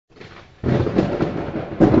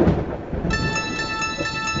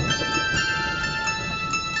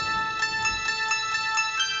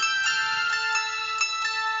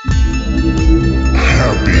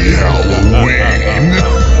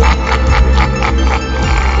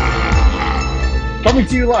Coming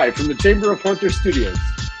to you live from the Chamber of Haunter Studios.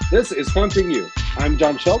 This is Haunting You. I'm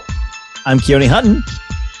John Schultz. I'm Keone Hutton.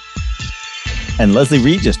 And Leslie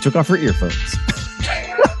Reed just took off her earphones.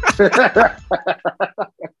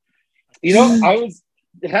 You know,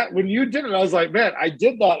 when you did it, I was like, man, I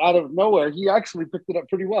did that out of nowhere. He actually picked it up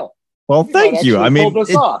pretty well. Well, thank you. I mean, pulled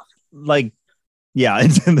us off. Yeah,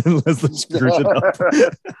 and then Leslie screwed it up.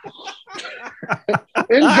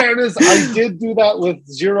 In fairness, I did do that with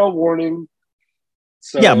zero warning.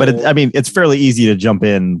 So yeah, but it's fairly easy to jump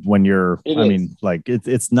in when you're.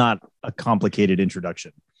 It's not a complicated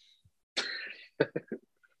introduction.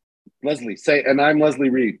 Leslie, say, and I'm Leslie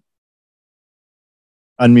Reed.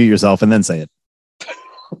 Unmute yourself and then say it.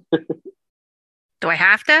 Do I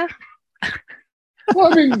have to?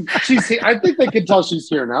 Well, I mean, she's here. I think they can tell she's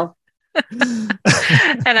here now. And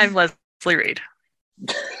I'm Leslie Reed.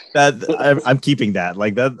 I'm keeping that.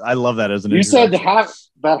 Like that, I love that as an. You said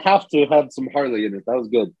that have to have some Harley in it. That was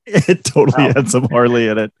good. It totally had some Harley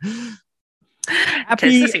in it.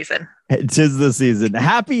 Tis the season. Tis the season.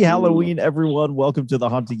 Happy Halloween, everyone. Welcome to the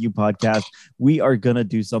Haunting You podcast. We are going to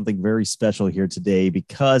do something very special here today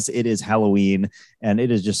because it is Halloween, and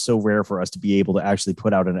it is just so rare for us to be able to actually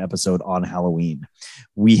put out an episode on Halloween.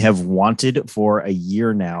 We have wanted for a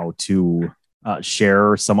year now to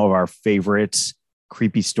share some of our favorite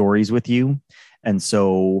creepy stories with you. And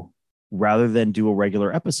so rather than do a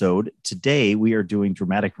regular episode, today we are doing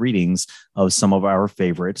dramatic readings of some of our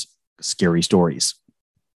favorite scary stories.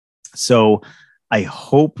 So I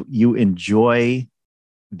hope you enjoy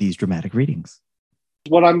these dramatic readings.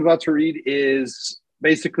 What I'm about to read is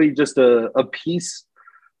basically just a piece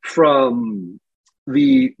from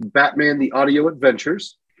the Batman the Audio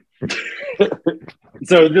Adventures.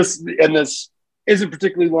 So this isn't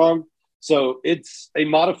particularly long. So it's a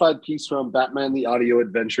modified piece from Batman the Audio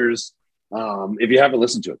Adventures. If you haven't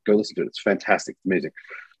listened to it, go listen to it. It's fantastic. It's amazing.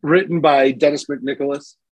 Written by Dennis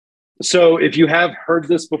McNicholas. So if you have heard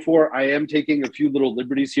this before, I am taking a few little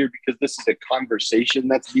liberties here because this is a conversation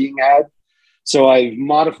that's being had. So I've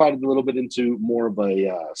modified it a little bit into more of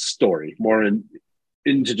a story,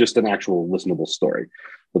 into just an actual listenable story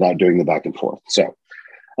without doing the back and forth. So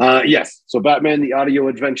yes, so Batman, the Audio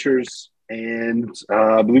Adventures, and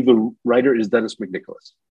I believe the writer is Dennis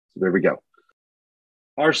McNicholas. So there we go.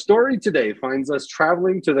 Our story today finds us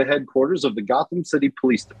traveling to the headquarters of the Gotham City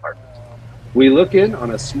Police Department. We look in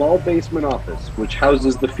on a small basement office, which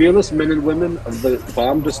houses the fearless men and women of the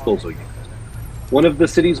bomb disposal unit. One of the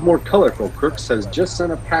city's more colorful crooks has just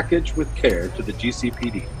sent a package with care to the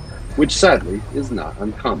GCPD, which sadly is not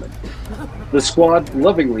uncommon. The squad,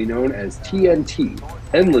 lovingly known as TNT,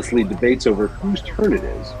 endlessly debates over whose turn it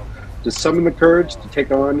is to summon the courage to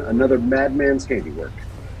take on another madman's handiwork.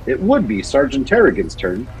 It would be Sergeant Terrigan's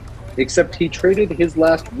turn, except he traded his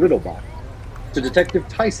last riddle bomb to Detective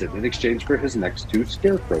Tyson in exchange for his next 2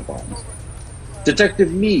 Scarecrow bombs.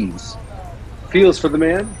 Detective Mees feels for the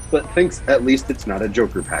man, but thinks at least it's not a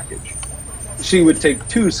Joker package. She would take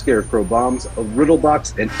 2 Scarecrow bombs, a riddle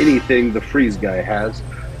box, and anything the Freeze guy has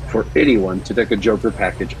for anyone to take a Joker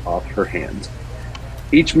package off her hands.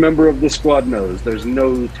 Each member of the squad knows there's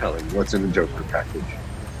no telling what's in a Joker package.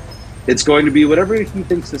 It's going to be whatever he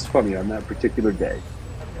thinks is funny on that particular day.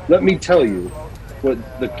 Let me tell you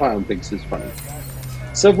what the clown thinks is funny.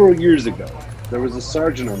 Several years ago, there was a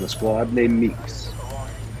sergeant on the squad named Meeks.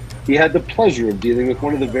 He had the pleasure of dealing with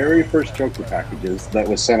one of the very first Joker packages that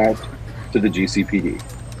was sent out to the GCPD.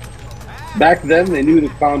 Back then, they knew the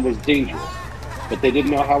clown was dangerous, but they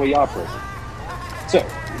didn't know how he operated. So,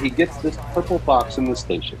 he gets this purple box in the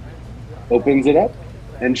station, opens it up,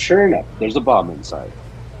 and sure enough, there's a bomb inside.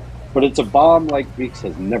 But it's a bomb like Meeks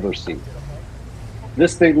has never seen.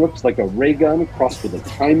 This thing looks like a ray gun crossed with a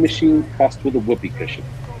time machine crossed with a whoopee cushion.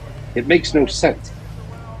 It makes no sense.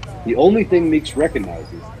 The only thing Meeks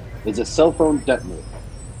recognizes is a cell phone detonator.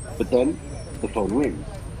 But then, the phone rings.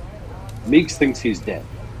 Meeks thinks he's dead.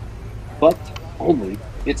 But only,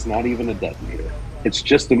 it's not even a detonator. It's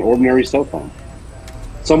just an ordinary cell phone.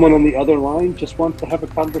 Someone on the other line just wants to have a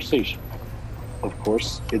conversation. Of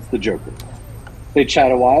course, it's the Joker. They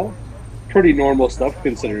chat a while. Pretty normal stuff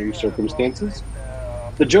considering circumstances.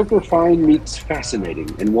 The Joker finds Meeks fascinating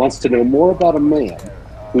and wants to know more about a man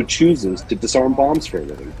who chooses to disarm bombs for a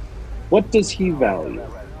living. What does he value?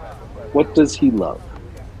 What does he love?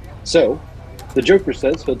 So, the Joker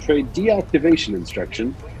says he'll trade deactivation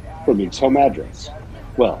instruction for Meeks' home address.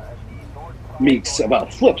 Well, Meeks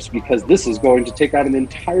about flips because this is going to take out an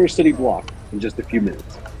entire city block in just a few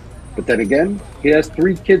minutes. But then again, he has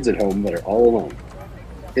 3 kids at home that are all alone.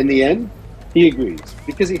 In the end, he agrees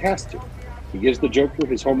because he has to. He gives the Joker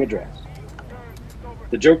his home address.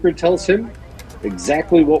 The Joker tells him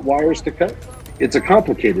exactly what wires to cut. It's a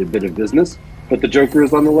complicated bit of business, but the Joker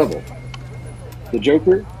is on the level. The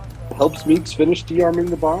Joker helps Meeks finish dearming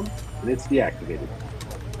the bomb, and it's deactivated.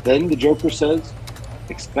 Then the Joker says,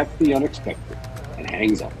 "Expect the unexpected," and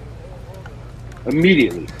hangs up.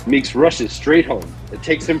 Immediately, Meeks rushes straight home. It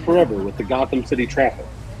takes him forever with the Gotham City traffic.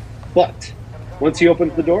 But once he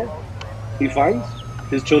opens the door, he finds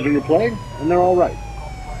his children are playing, and they're all right.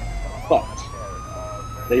 But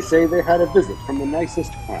they say they had a visit from the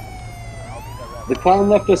nicest clown. "The clown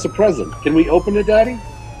left us a present. Can we open it, Daddy?"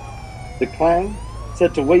 "The clown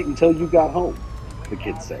said to wait until you got home," the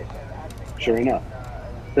kids say. Sure enough,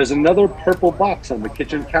 there's another purple box on the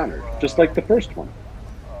kitchen counter, just like the first one.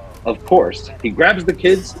 Of course, he grabs the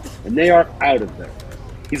kids, and they are out of there.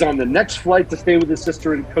 He's on the next flight to stay with his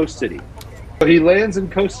sister in Coast City. So he lands in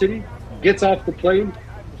Coast City, gets off the plane.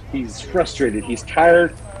 He's frustrated, he's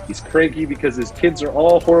tired, he's cranky because his kids are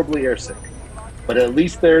all horribly airsick. But at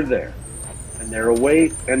least they're there, and they're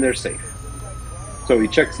away, and they're safe. So he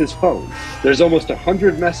checks his phone. There's almost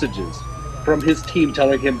 100 messages from his team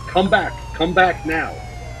telling him, come back now.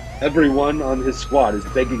 Everyone on his squad is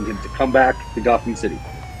begging him to come back to Gotham City.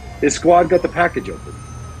 His squad got the package open.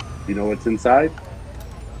 You know what's inside?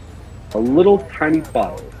 A little tiny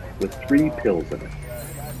bottle with 3 pills in it,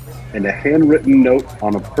 and a handwritten note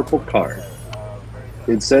on a purple card.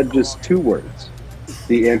 It said just 2 words,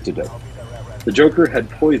 the antidote. The Joker had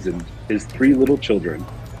poisoned his 3 little children,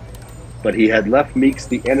 but he had left Meeks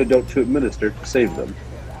the antidote to administer to save them.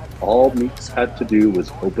 All Meeks had to do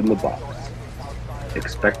was open the box.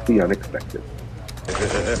 Expect the unexpected.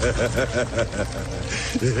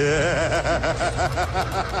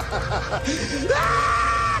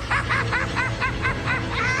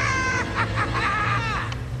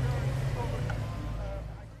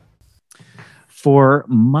 For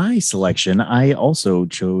my selection, I also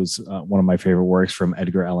chose one of my favorite works from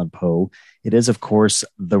Edgar Allan Poe. It is, of course,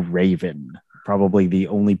 The Raven, probably the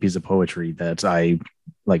only piece of poetry that I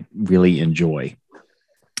really enjoy.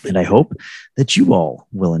 And I hope that you all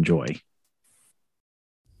will enjoy.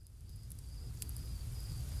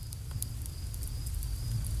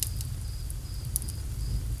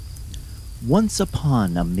 Once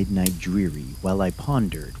upon a midnight dreary, while I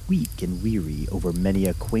pondered, weak and weary, over many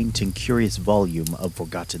a quaint and curious volume of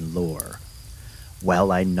forgotten lore,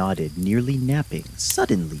 while I nodded, nearly napping,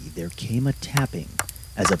 suddenly there came a tapping,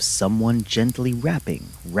 as of someone gently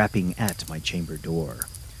rapping at my chamber door.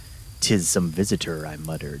 "'Tis some visitor," I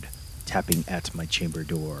muttered, tapping at my chamber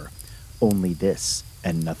door. "Only this,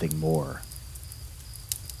 and nothing more."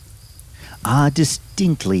 Ah,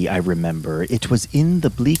 distinctly I remember, it was in the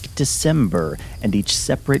bleak December, and each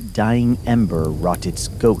separate dying ember wrought its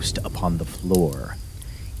ghost upon the floor.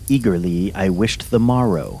 Eagerly I wished the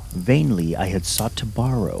morrow, vainly I had sought to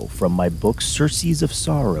borrow from my book surcease of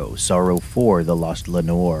sorrow, sorrow for the lost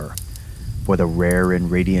Lenore, for the rare and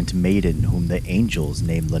radiant maiden whom the angels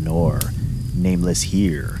name Lenore, nameless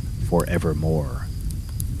here for evermore.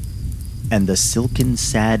 And the silken,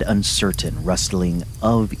 sad, uncertain rustling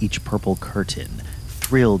of each purple curtain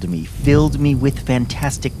thrilled me, filled me with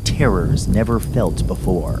fantastic terrors never felt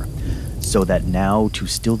before, so that now to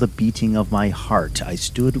still the beating of my heart I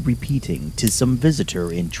stood repeating, "'Tis some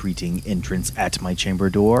visitor entreating entrance at my chamber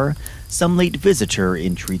door, some late visitor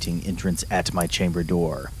entreating entrance at my chamber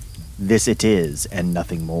door. This it is, and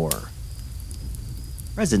nothing more."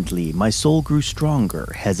 Presently my soul grew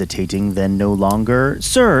stronger, hesitating then no longer.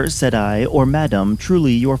 "Sir," said I, "or madam,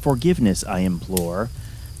 truly your forgiveness I implore.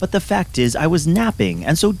 But the fact is I was napping,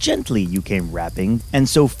 and so gently you came rapping, and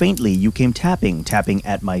so faintly you came tapping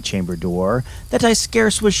at my chamber door, that I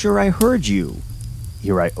scarce was sure I heard you."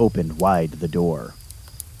 Here I opened wide the door.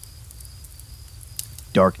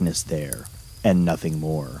 Darkness there, and nothing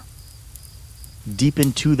more. Deep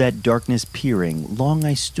into that darkness peering, long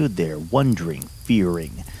I stood there, wondering,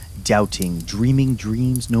 fearing, doubting, dreaming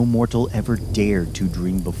dreams no mortal ever dared to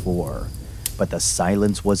dream before. But the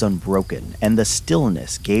silence was unbroken, and the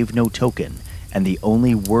stillness gave no token, and the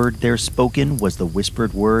only word there spoken was the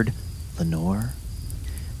whispered word, "Lenore?"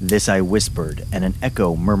 This I whispered, and an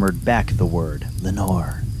echo murmured back the word,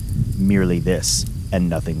 "Lenore." Merely this, and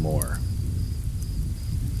nothing more.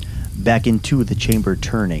 Back into the chamber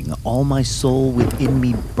turning, all my soul within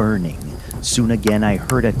me burning, soon again I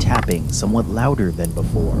heard a tapping somewhat louder than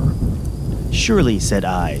before. "Surely," said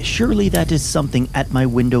I, "surely that is something at my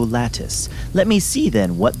window lattice. Let me see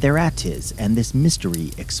then what thereat is, and this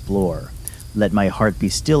mystery explore. Let my heart be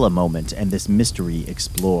still a moment, and this mystery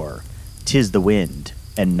explore. 'Tis the wind,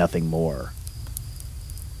 and nothing more."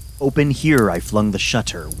 Open here I flung the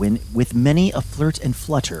shutter, when, with many a flirt and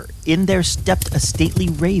flutter, in there stepped a stately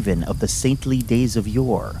raven of the saintly days of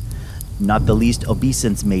yore. Not the least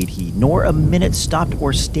obeisance made he, nor a minute stopped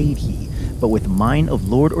or stayed he, but with mine of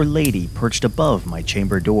lord or lady perched above my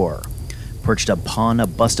chamber door. Perched upon a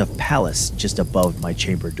bust of Pallas just above my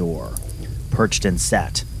chamber door. Perched and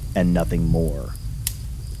sat, and nothing more.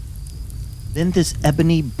 Then this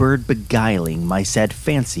ebony bird beguiling my sad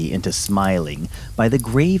fancy into smiling, by the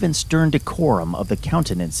grave and stern decorum of the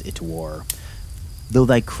countenance it wore. Though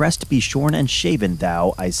thy crest be shorn and shaven,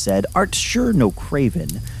 thou, I said, art sure no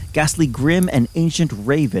craven, ghastly grim and ancient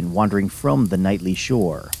raven wandering from the nightly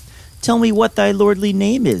shore. Tell me what thy lordly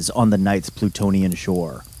name is on the night's Plutonian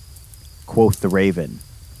shore. Quoth the raven,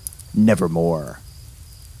 Nevermore.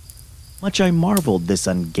 Much I marveled this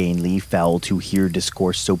ungainly fowl to hear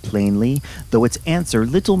discourse so plainly, though its answer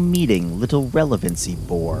little meaning, little relevancy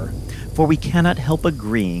bore. For we cannot help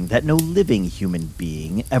agreeing that no living human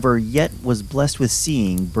being ever yet was blessed with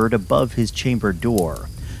seeing bird above his chamber door,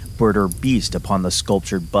 bird or beast upon the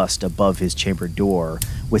sculptured bust above his chamber door,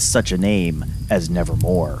 with such a name as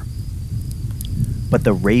Nevermore. But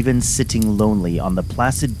the raven sitting lonely on the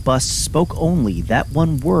placid bust spoke only that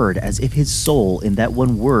one word, as if his soul in that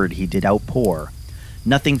one word he did outpour.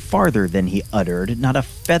 Nothing farther than he uttered, not a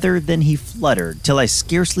feather than he fluttered, till I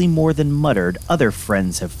scarcely more than muttered, other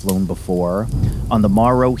friends have flown before. On the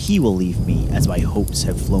morrow he will leave me, as my hopes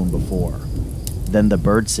have flown before. Then the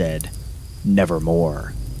bird said,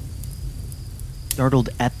 Nevermore. Startled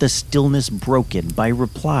at the stillness broken by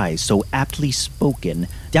reply so aptly spoken,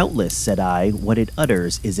 doubtless, said I, what it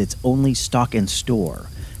utters is its only stock and store,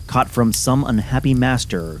 caught from some unhappy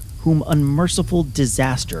master, whom unmerciful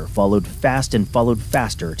disaster followed fast and followed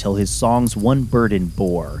faster, till his songs one burden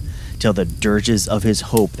bore, till the dirges of his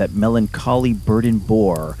hope that melancholy burden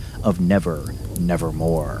bore, of never,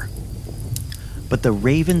 nevermore. But the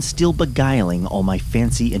raven still beguiling all my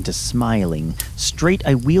fancy into smiling, straight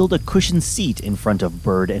I wheeled a cushioned seat in front of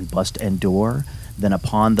bird and bust and door. Then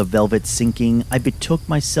upon the velvet sinking, I betook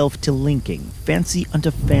myself to linking fancy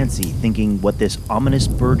unto fancy, thinking what this ominous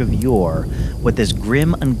bird of yore, what this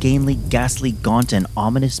grim, ungainly, ghastly, gaunt, and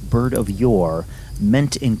ominous bird of yore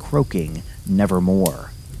meant in croaking Nevermore.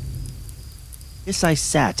 This I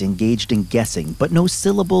sat engaged in guessing, but no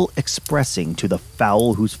syllable expressing to the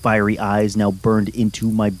fowl whose fiery eyes now burned into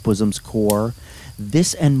my bosom's core.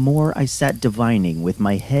 This and more I sat divining, with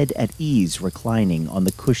my head at ease reclining on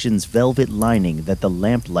the cushion's velvet lining that the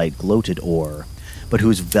lamplight gloated o'er, but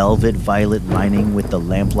whose velvet violet lining with the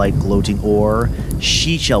lamplight gloating o'er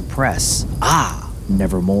she shall press,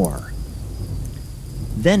 nevermore.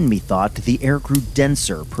 Then, methought, the air grew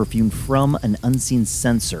denser, perfumed from an unseen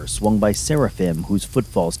censer, swung by seraphim whose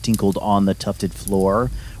footfalls tinkled on the tufted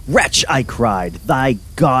floor. Wretch, I cried, thy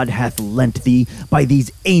God hath lent thee, by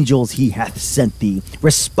these angels he hath sent thee,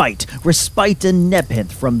 respite, respite and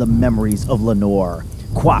nepenthe from the memories of Lenore.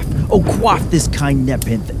 Quaff, oh quaff this kind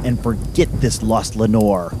nepenthe, and forget this lost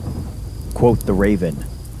Lenore. Quoth the raven,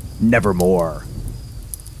 Nevermore.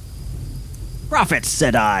 Prophet,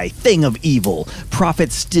 said I, thing of evil,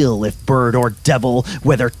 prophet still, if bird or devil,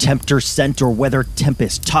 whether tempter sent or whether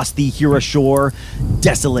tempest tossed thee here ashore,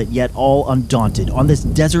 desolate yet all undaunted, on this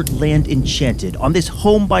desert land enchanted, on this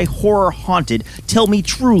home by horror haunted, tell me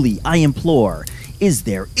truly, I implore, is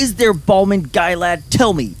there, Balmond Gilad,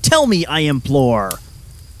 tell me, I implore.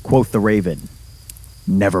 Quoth the raven,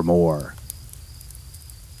 Nevermore.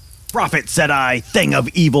 Prophet, said I, thing of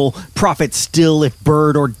evil, prophet still, if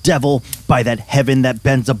bird or devil, by that heaven that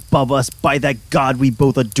bends above us, by that God we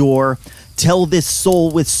both adore, tell this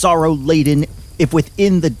soul with sorrow laden, if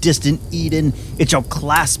within the distant Eden it shall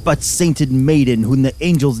clasp a sainted maiden, whom the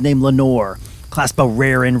angels name Lenore, clasp a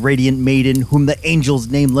rare and radiant maiden, whom the angels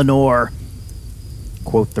name Lenore.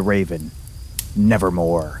 Quoth the raven,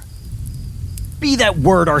 Nevermore. Be that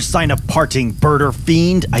word our sign of parting, bird or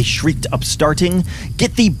fiend, I shrieked upstarting.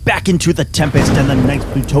 Get thee back into the tempest and the night's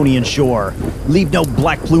Plutonian shore. Leave no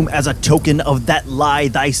black plume as a token of that lie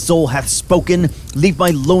thy soul hath spoken. Leave my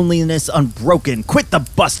loneliness unbroken. Quit the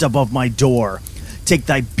bust above my door. Take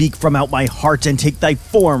thy beak from out my heart and take thy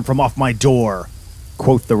form from off my door.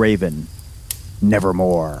 Quoth the raven,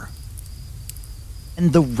 Nevermore.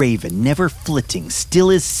 And the raven, never flitting, still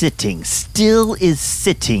is sitting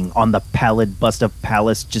on the pallid bust of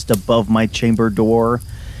Pallas just above my chamber door,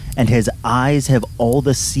 and his eyes have all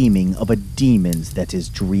the seeming of a demon's that is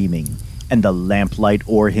dreaming, and the lamplight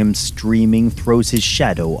o'er him streaming throws his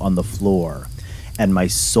shadow on the floor, and my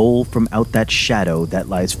soul from out that shadow that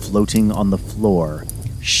lies floating on the floor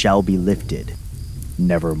shall be lifted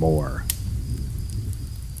nevermore.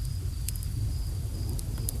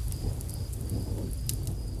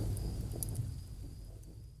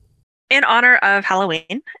 In honor of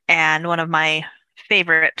Halloween and one of my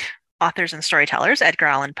favorite authors and storytellers, Edgar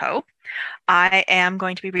Allan Poe, I am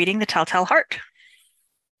going to be reading The Telltale Heart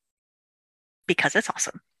because it's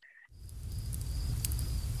awesome.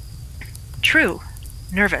 True,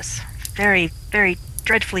 nervous, very, very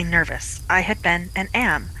dreadfully nervous I had been and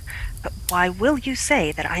am, but why will you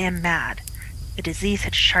say that I am mad? The disease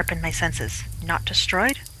had sharpened my senses, not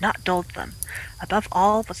destroyed, not dulled them. Above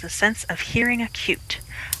all was the sense of hearing acute.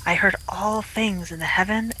 I heard all things in the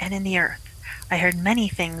heaven and in the earth. I heard many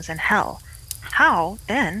things in hell. How,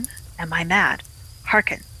 then, am I mad?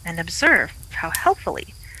 Hearken and observe how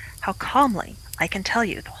healthily, how calmly I can tell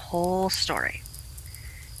you the whole story.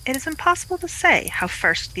 It is impossible to say how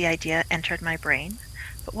first the idea entered my brain,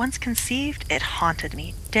 but once conceived, it haunted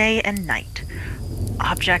me day and night.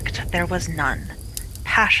 Object there was none.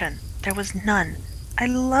 Passion there was none. I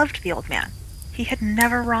loved the old man. He had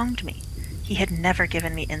never wronged me. He had never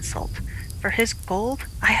given me insult. For his gold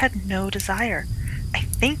I had no desire. I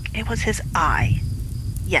think it was his eye.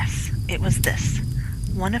 Yes, it was this.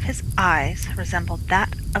 One of his eyes resembled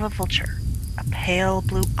that of a vulture, a pale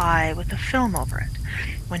blue eye with a film over it.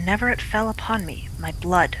 Whenever it fell upon me, my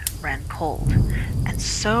blood ran cold. And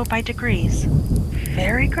so by degrees,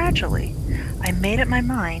 very gradually, I made up my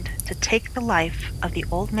mind to take the life of the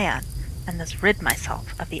old man and thus rid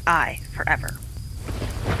myself of the eye forever.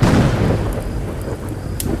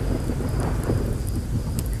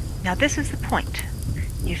 Now this is the point.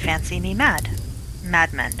 You fancy me mad.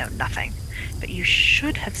 Madmen know nothing. But you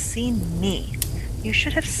should have seen me. You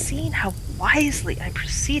should have seen how wisely I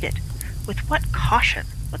proceeded, with what caution,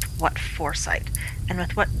 with what foresight, and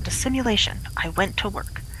with what dissimulation I went to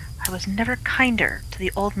work. I was never kinder to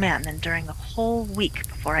the old man than during the whole week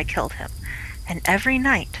before I killed him, and every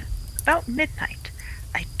night, about midnight,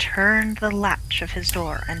 I turned the latch of his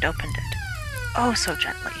door and opened it, oh so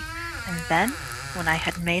gently, and then, when I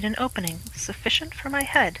had made an opening sufficient for my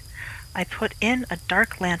head, I put in a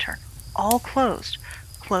dark lantern, all closed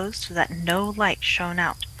so that no light shone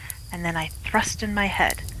out, and then I thrust in my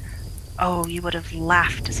head. Oh, you would have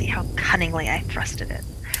laughed to see how cunningly I thrusted it.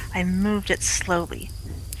 I moved it slowly,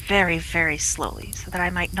 very, very slowly, so that I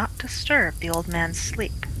might not disturb the old man's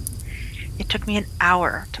sleep. It took me an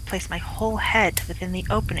hour to place my whole head within the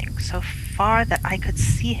opening, so far that I could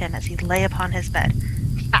see him as he lay upon his bed.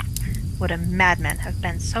 Ha! Would a madman have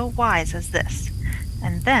been so wise as this?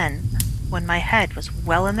 And then, when my head was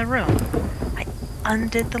well in the room, I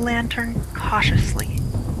undid the lantern cautiously,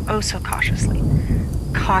 oh so cautiously,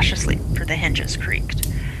 for the hinges creaked,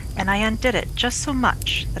 and I undid it just so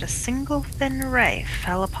much that a single thin ray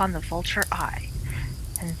fell upon the vulture eye,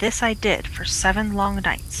 and this I did for 7 long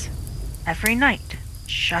nights, every night,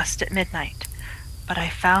 just at midnight, but I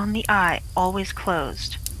found the eye always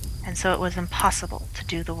closed, and so it was impossible to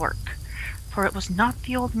do the work, for it was not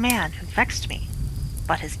the old man who vexed me,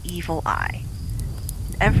 but his evil eye.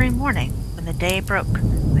 And every morning, when the day broke,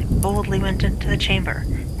 I boldly went into the chamber,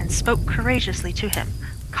 and spoke courageously to him,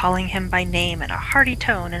 calling him by name in a hearty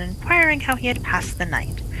tone, and inquiring how he had passed the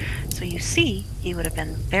night. So you see, he would have been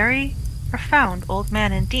a very profound old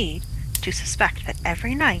man indeed, to suspect that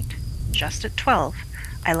every night, just at 12,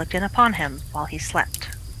 I looked in upon him while he slept.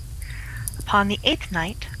 Upon the 8th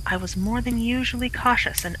night, I was more than usually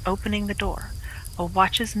cautious in opening the door. A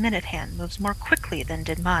watch's minute hand moves more quickly than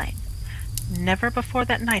did mine. Never before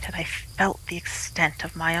that night had I felt the extent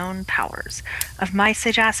of my own powers, of my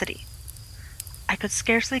sagacity. I could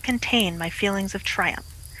scarcely contain my feelings of triumph.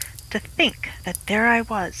 To think that there I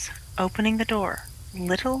was, opening the door,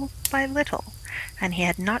 little by little, and he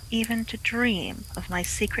had not even to dream of my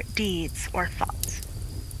secret deeds or thoughts.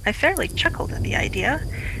 I fairly chuckled at the idea,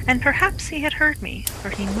 and perhaps he had heard me, for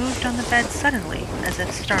he moved on the bed suddenly, as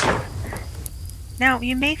if startled. Now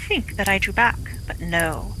you may think that I drew back, but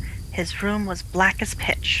no, his room was black as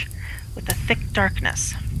pitch, with a thick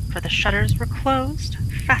darkness, for the shutters were closed,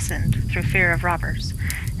 fastened through fear of robbers,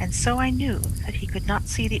 and so I knew that he could not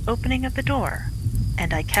see the opening of the door,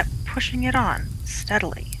 and I kept pushing it on,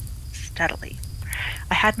 steadily.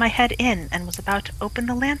 I had my head in and was about to open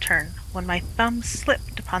the lantern when my thumb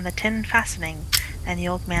slipped upon the tin fastening, and the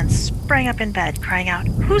old man sprang up in bed, crying out,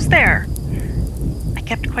 "Who's there?" I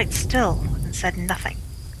kept quite still and said nothing.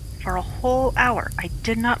 For a whole hour I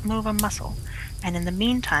did not move a muscle, and in the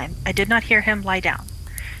meantime I did not hear him lie down.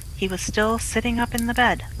 He was still sitting up in the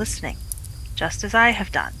bed, listening, just as I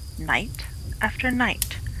have done, night after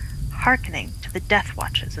night, hearkening to the death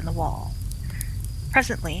watches in the wall.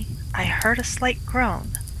 Presently I heard a slight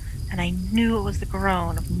groan, and I knew it was the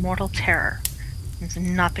groan of mortal terror. It was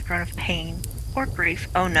not the groan of pain, or grief.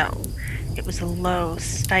 Oh no. It was a low,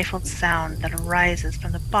 stifled sound that arises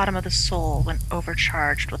from the bottom of the soul when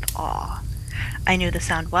overcharged with awe. I knew the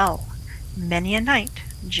sound well. Many a night,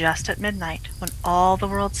 just at midnight, when all the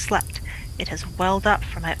world slept, it has welled up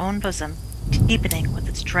from my own bosom, deepening with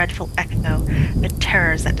its dreadful echo the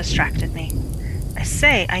terrors that distracted me. I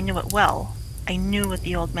say I knew it well. I knew what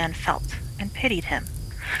the old man felt, and pitied him,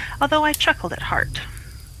 although I chuckled at heart.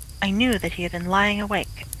 I knew that he had been lying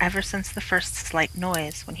awake ever since the first slight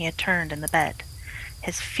noise when he had turned in the bed.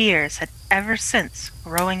 His fears had ever since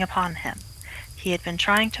growing upon him. He had been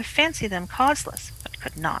trying to fancy them causeless, but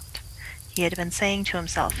could not. He had been saying to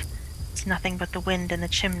himself, "It's nothing but the wind in the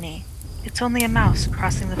chimney. It's only a mouse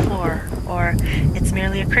crossing the floor," or "It's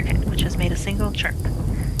merely a cricket which has made a single chirp."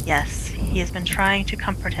 Yes, he has been trying to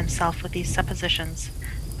comfort himself with these suppositions,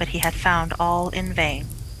 but he had found all in vain.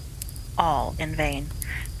 All in vain,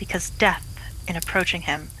 because death, in approaching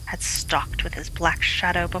him, had stalked with his black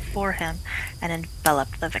shadow before him and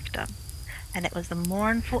enveloped the victim. And it was the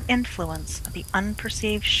mournful influence of the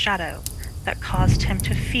unperceived shadow that caused him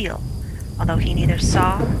to feel, although he neither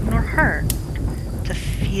saw nor heard, to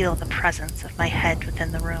feel the presence of my head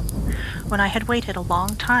within the room. When I had waited a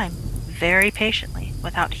long time, very patiently,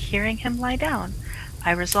 without hearing him lie down,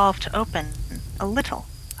 I resolved to open a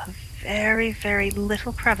very, very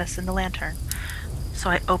little crevice in the lantern. So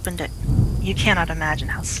I opened it. You cannot imagine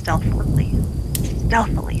how stealthily,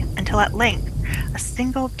 until at length a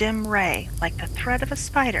single dim ray, like the thread of a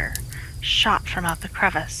spider, shot from out the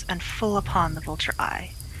crevice and full upon the vulture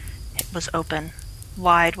eye. It was open,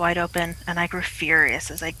 wide open, and I grew furious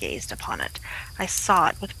as I gazed upon it. I saw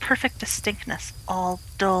it with perfect distinctness, all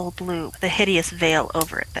dull blue, with a hideous veil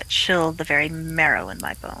over it that chilled the very marrow in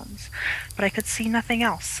my bones. But I could see nothing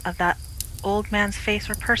else of that old man's face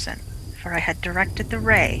or person, for I had directed the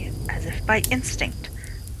ray, as if by instinct,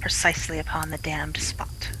 precisely upon the damned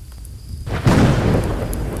spot.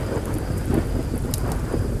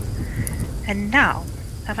 And now,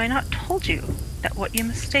 have I not told you that what you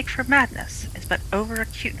mistake for madness is but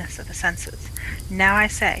over-acuteness of the senses? Now I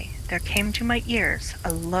say, there came to my ears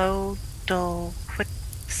a low, dull, quick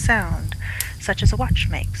sound, such as a watch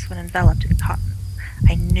makes when enveloped in cotton.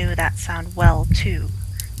 I knew that sound well, too.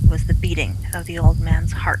 It was the beating of the old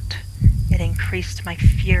man's heart. It increased my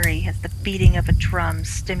fury as the beating of a drum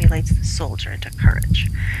stimulates the soldier into courage.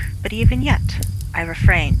 But even yet, I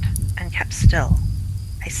refrained and kept still.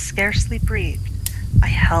 I scarcely breathed. I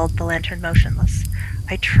held the lantern motionless.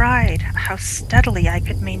 I tried how steadily I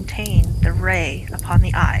could maintain the ray upon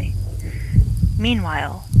the eye.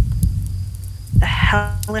 Meanwhile, the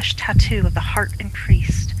hellish tattoo of the heart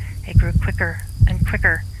increased. It grew quicker and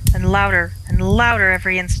quicker, and louder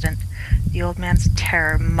every instant. The old man's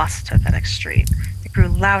terror must have been extreme. It grew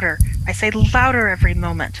louder, I say louder every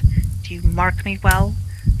moment. Do you mark me well?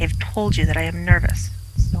 I have told you that I am nervous.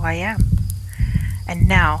 So I am. And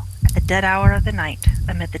now, at the dead hour of the night,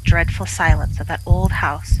 amid the dreadful silence of that old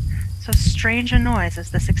house, so strange a noise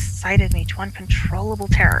as this excited me to uncontrollable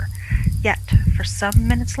terror. Yet, for some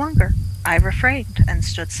minutes longer, I refrained and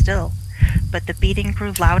stood still. But the beating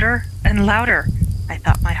grew louder and louder. I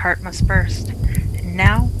thought my heart must burst. And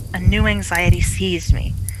now, a new anxiety seized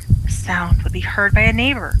me. The sound would be heard by a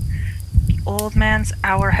neighbor. The old man's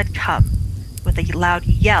hour had come. With a loud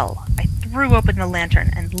yell, I threw open the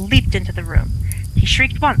lantern and leaped into the room. He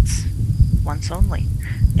shrieked once only.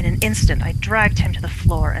 In an instant I dragged him to the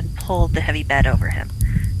floor and pulled the heavy bed over him.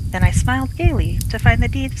 Then I smiled gaily to find the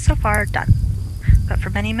deed so far done. But for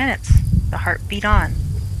many minutes the heart beat on,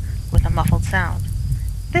 with a muffled sound.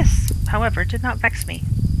 This, however, did not vex me.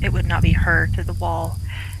 It would not be heard through the wall.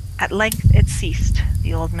 At length it ceased.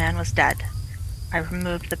 The old man was dead. I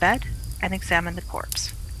removed the bed and examined the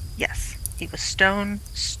corpse. Yes, he was stone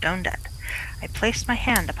dead. I placed my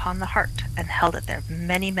hand upon the heart and held it there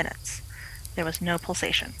many minutes. There was no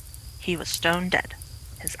pulsation. He was stone dead.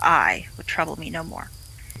 His eye would trouble me no more.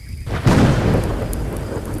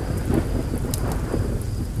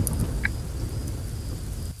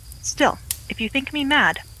 Still, if you think me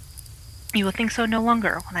mad, you will think so no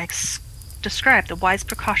longer when I describe the wise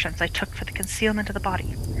precautions I took for the concealment of the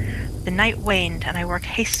body. The night waned, and I worked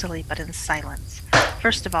hastily but in silence.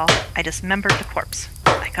 First of all, I dismembered the corpse.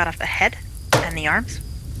 I cut off the head, and the arms,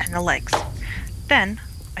 and the legs. Then,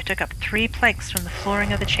 I took up 3 planks from the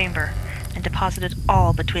flooring of the chamber, and deposited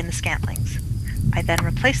all between the scantlings. I then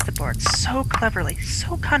replaced the boards so cleverly,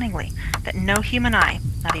 so cunningly, that no human eye,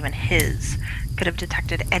 not even his, could have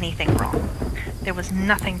detected anything wrong. There was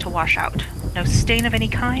nothing to wash out, no stain of any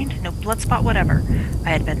kind, no blood spot whatever. I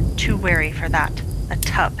had been too wary for that. The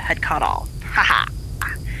tub had caught all. Ha ha!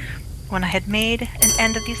 When I had made an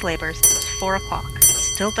end of these labors, it was 4 o'clock,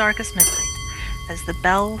 still dark as midnight. As the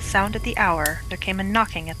bell sounded the hour, there came a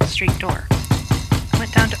knocking at the street door. I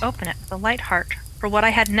went down to open it with a light heart for what I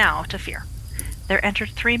had now to fear. There entered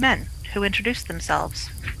 3 men, who introduced themselves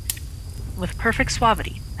with perfect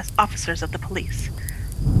suavity as officers of the police.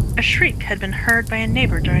 A shriek had been heard by a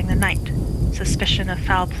neighbor during the night. Suspicion of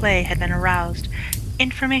foul play had been aroused.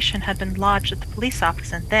 Information had been lodged at the police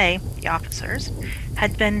office, and they, the officers,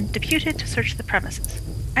 had been deputed to search the premises.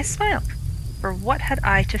 I smiled, for what had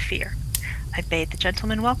I to fear? I bade the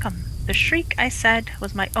gentleman welcome. The shriek, I said,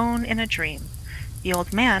 was my own in a dream. The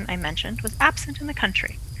old man, I mentioned, was absent in the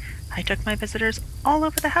country. I took my visitors all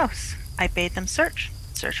over the house. I bade them search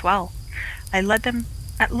well. I led them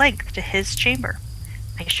at length to his chamber.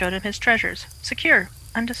 I showed him his treasures, secure,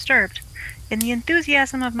 undisturbed. In the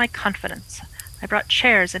enthusiasm of my confidence, I brought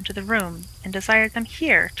chairs into the room and desired them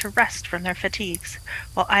here to rest from their fatigues,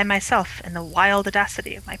 while I myself, in the wild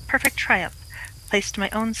audacity of my perfect triumph, placed my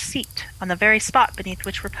own seat on the very spot beneath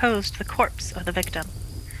which reposed the corpse of the victim.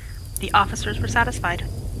 The officers were satisfied.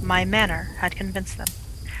 My manner had convinced them.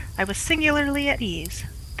 I was singularly at ease.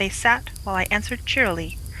 They sat while I answered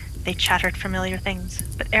cheerily. They chattered familiar things,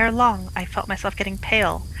 but ere long I felt myself getting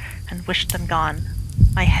pale and wished them gone.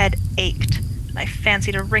 My head ached, and I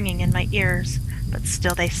fancied a ringing in my ears, but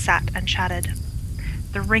still they sat and chatted.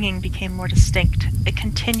 The ringing became more distinct. It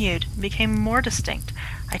continued and became more distinct.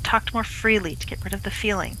 I talked more freely to get rid of the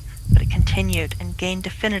feeling, but it continued and gained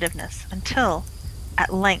definitiveness until,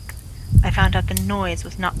 at length, I found out the noise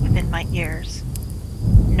was not within my ears.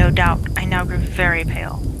 No doubt I now grew very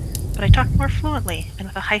pale, but I talked more fluently and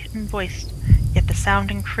with a heightened voice, yet the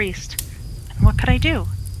sound increased. And what could I do?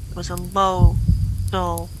 It was a low,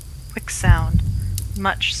 dull, quick sound,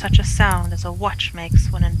 much such a sound as a watch makes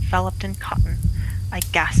when enveloped in cotton. I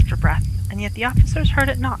gasped for breath, and yet the officers heard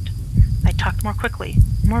it not. I talked more quickly,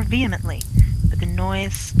 more vehemently, but the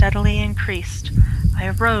noise steadily increased. I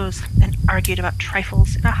arose and argued about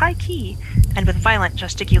trifles in a high key and with violent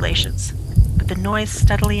gesticulations, but the noise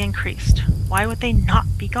steadily increased. Why would they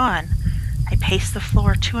not be gone? I paced the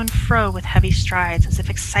floor to and fro with heavy strides, as if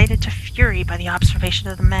excited to fury by the observation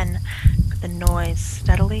of the men, but the noise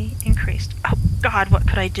steadily increased. Oh, God, what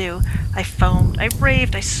could I do? I foamed, I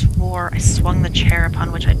raved, I swore, I swung the chair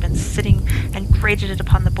upon which I'd been sitting and grated it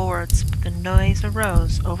upon the boards, but the noise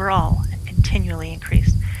arose over all and continually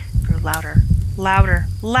increased. It grew louder, louder,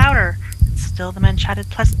 louder, and still the men chatted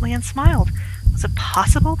pleasantly and smiled. Was it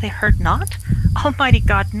possible they heard not? Almighty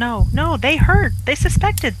God, no, no, they heard, they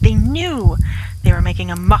suspected, they knew. They were making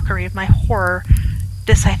a mockery of my horror.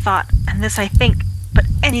 This I thought, and this I think, but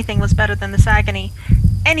anything was better than this agony.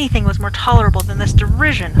 Anything was more tolerable than this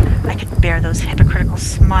derision. I could bear those hypocritical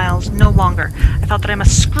smiles no longer. I felt that I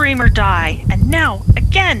must scream or die. And now,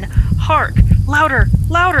 again, hark! Louder,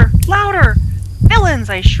 louder, louder! Villains,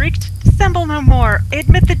 I shrieked. Dissemble no more. I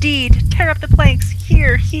admit the deed. Tear up the planks.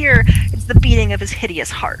 Here, here. It's the beating of his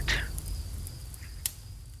hideous heart.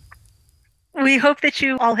 We hope that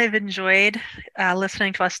you all have enjoyed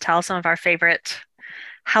listening to us tell some of our favorite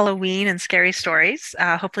Halloween and scary stories.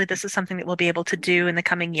 Hopefully this is something that we'll be able to do in the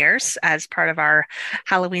coming years as part of our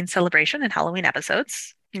Halloween celebration and Halloween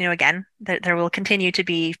episodes. You know, again, there will continue to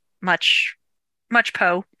be much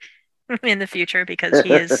Poe in the future because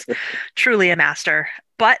he is truly a master.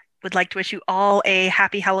 But would like to wish you all a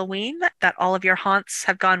happy Halloween, that all of your haunts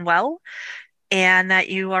have gone well, and that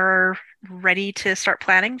you are ready to start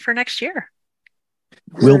planning for next year.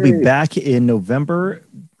 We'll be back in November,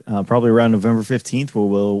 probably around November 15th, where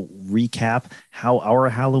we'll recap how our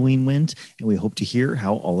Halloween went, and we hope to hear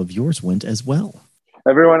how all of yours went as well.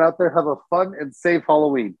 Everyone out there, have a fun and safe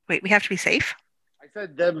Halloween. Wait, we have to be safe? I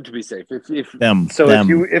said them to be safe. If them.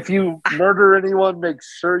 If you murder anyone, make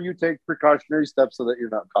sure you take precautionary steps so that you're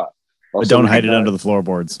not caught. Also, but don't hide it under the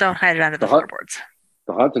floorboards. Don't hide it under the floorboards.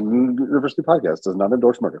 The Haunting University Podcast does not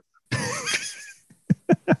endorse murder.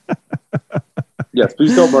 Yes,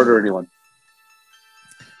 please don't murder anyone.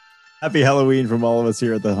 Happy Halloween from all of us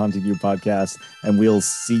here at the Haunting You Podcast, and we'll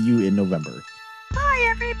see you in November. Bye,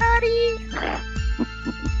 everybody.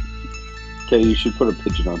 Okay, you should put a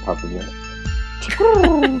pigeon on top of that.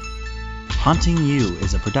 Haunting You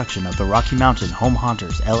is a production of the Rocky Mountain Home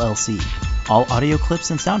Haunters, LLC. All audio clips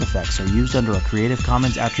and sound effects are used under a Creative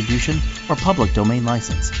Commons Attribution or Public Domain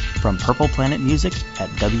license from Purple Planet Music at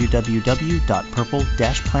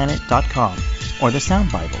www.purple-planet.com or the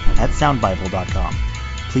Sound Bible at soundbible.com.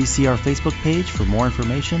 Please see our Facebook page for more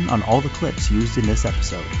information on all the clips used in this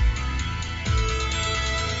episode.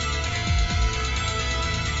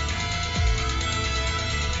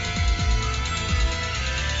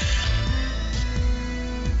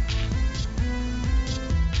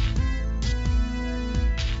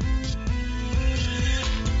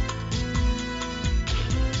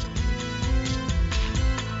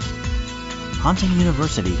 Haunting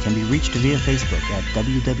University can be reached via Facebook at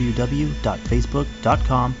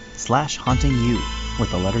www.facebook.com/hauntingu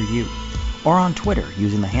with the letter U, or on Twitter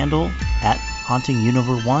using the handle at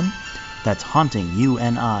HauntingUniver1. That's Haunting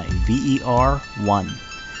UNIVER1.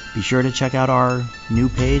 Be sure to check out our new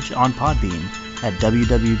page on Podbean at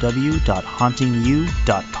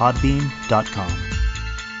www.hauntingu.podbean.com.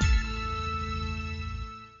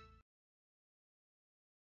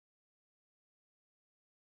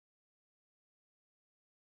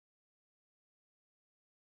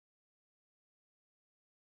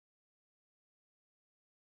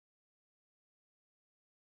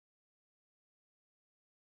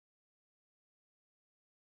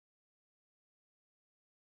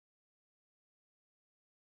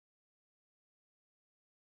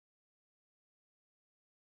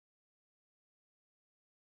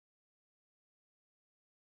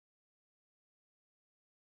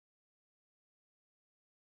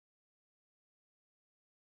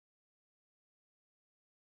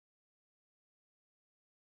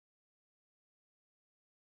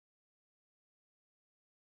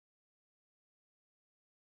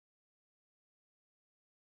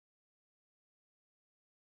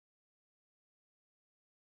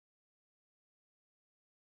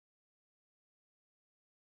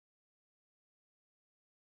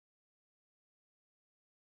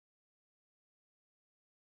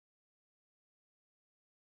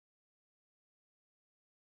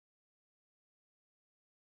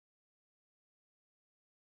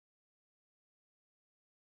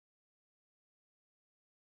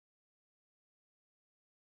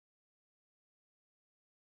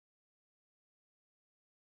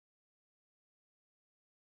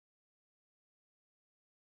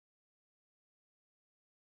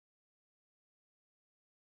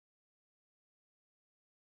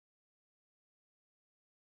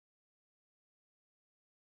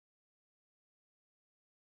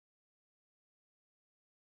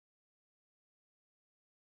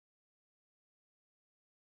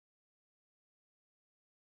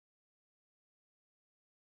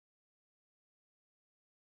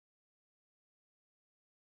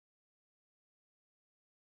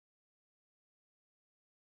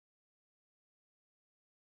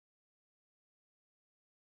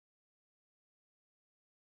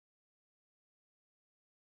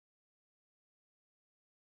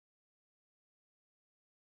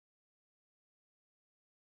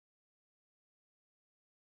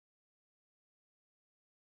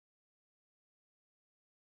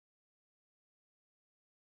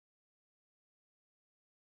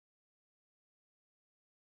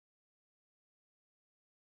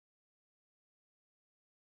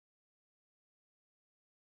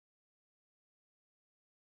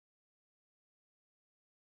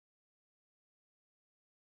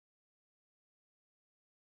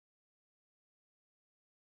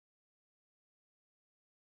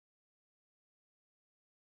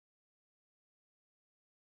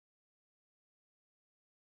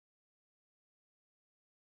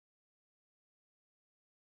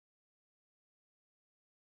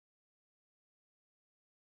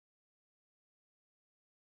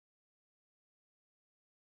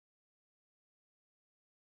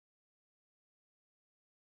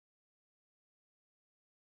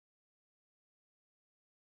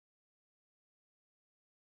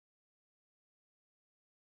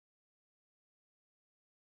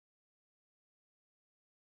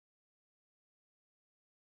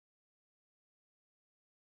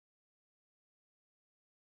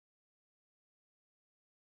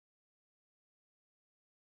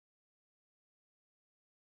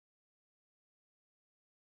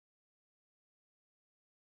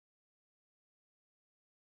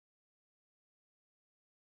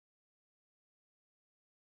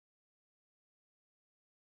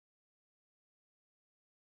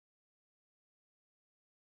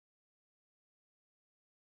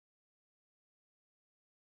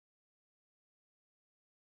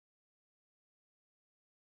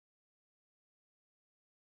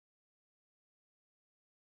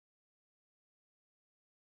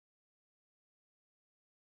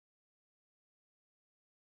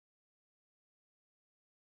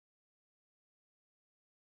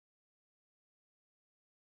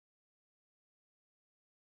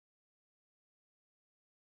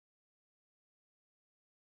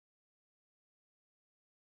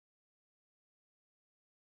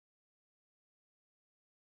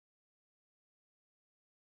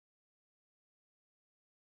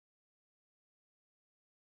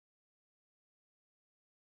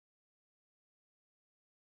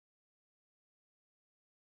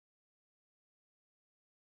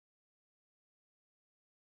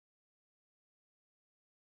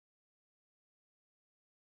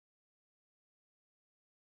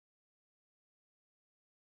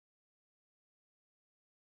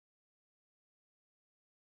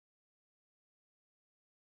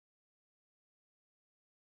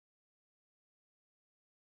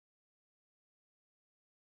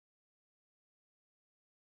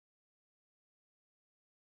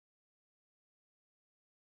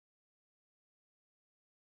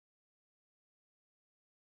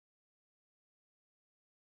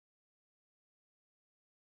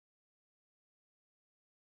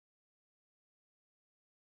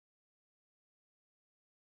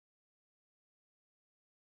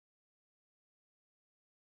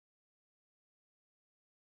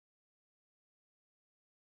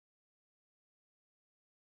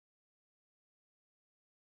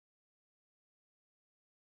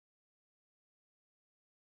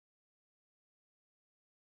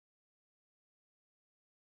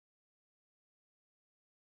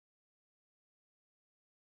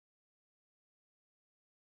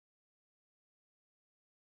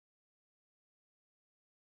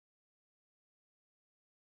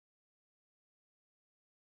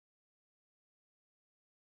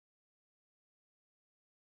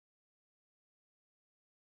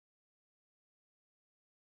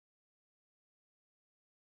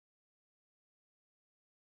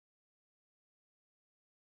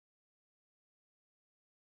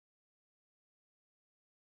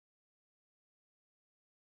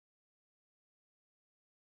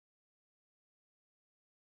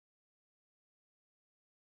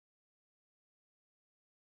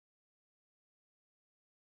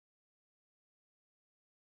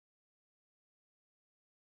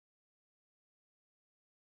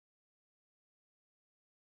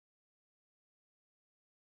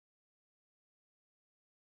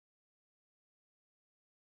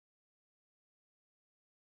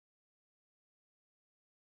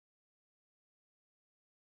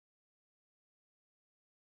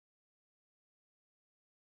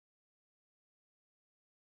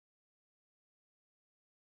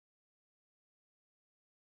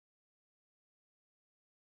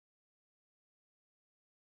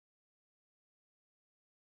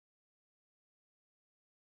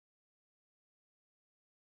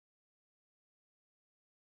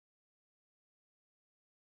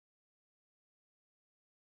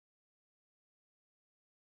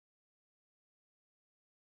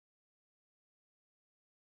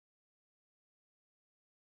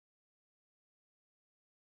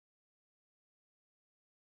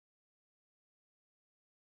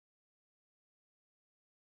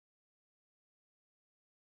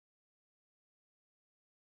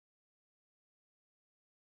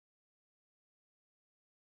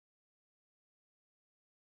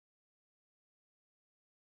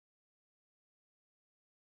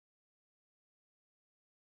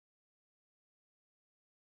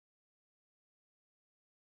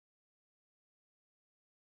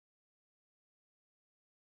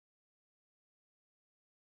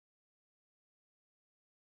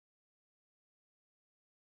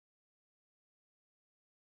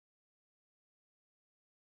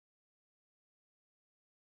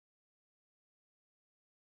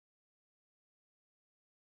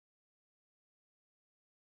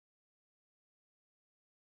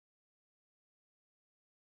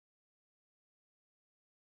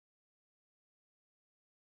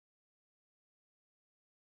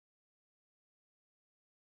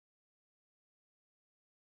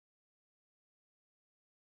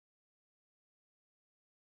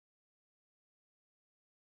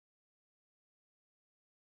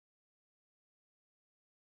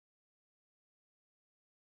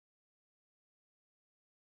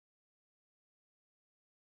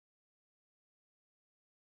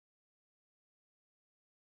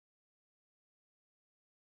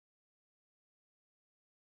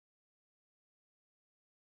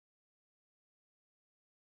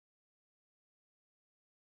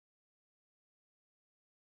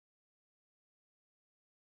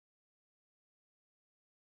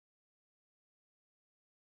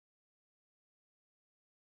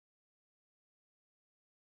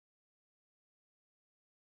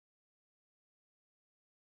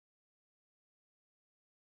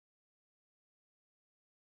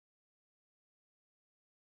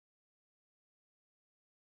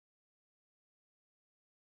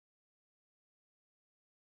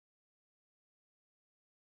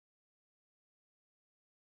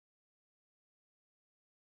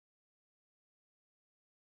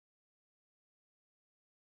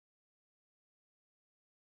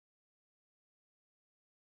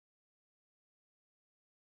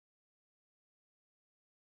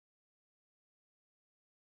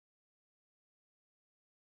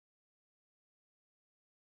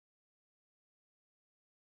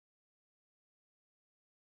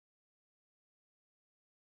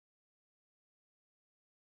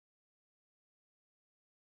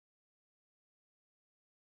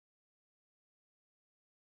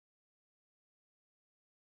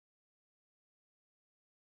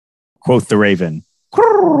 Quoth the raven.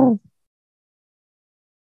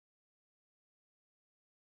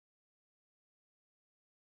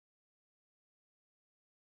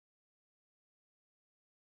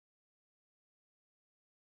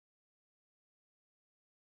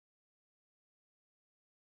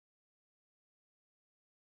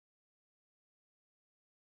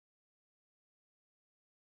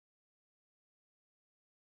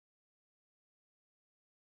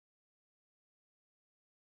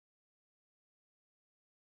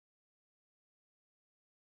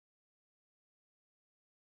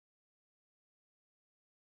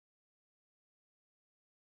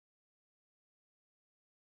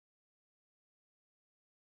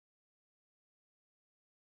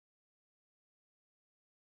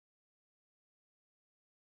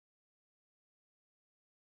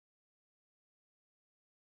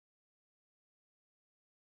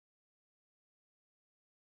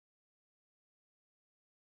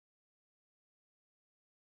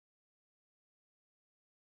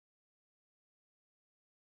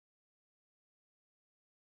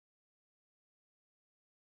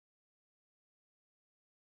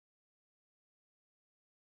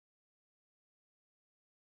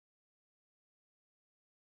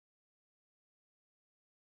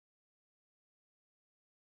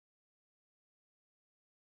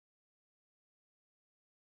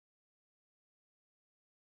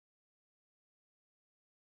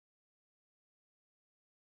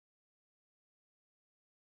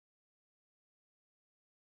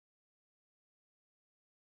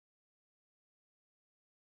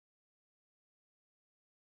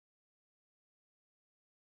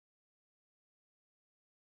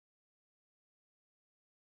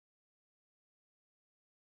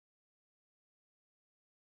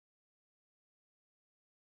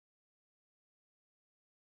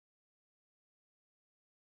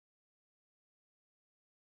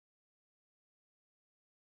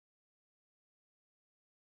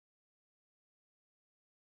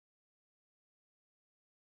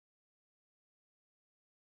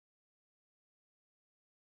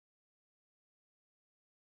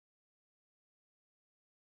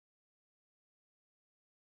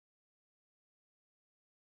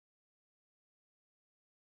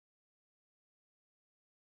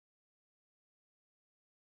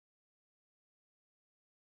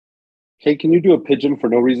 Hey, can you do a pigeon for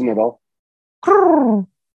no reason at all?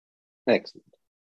 Excellent.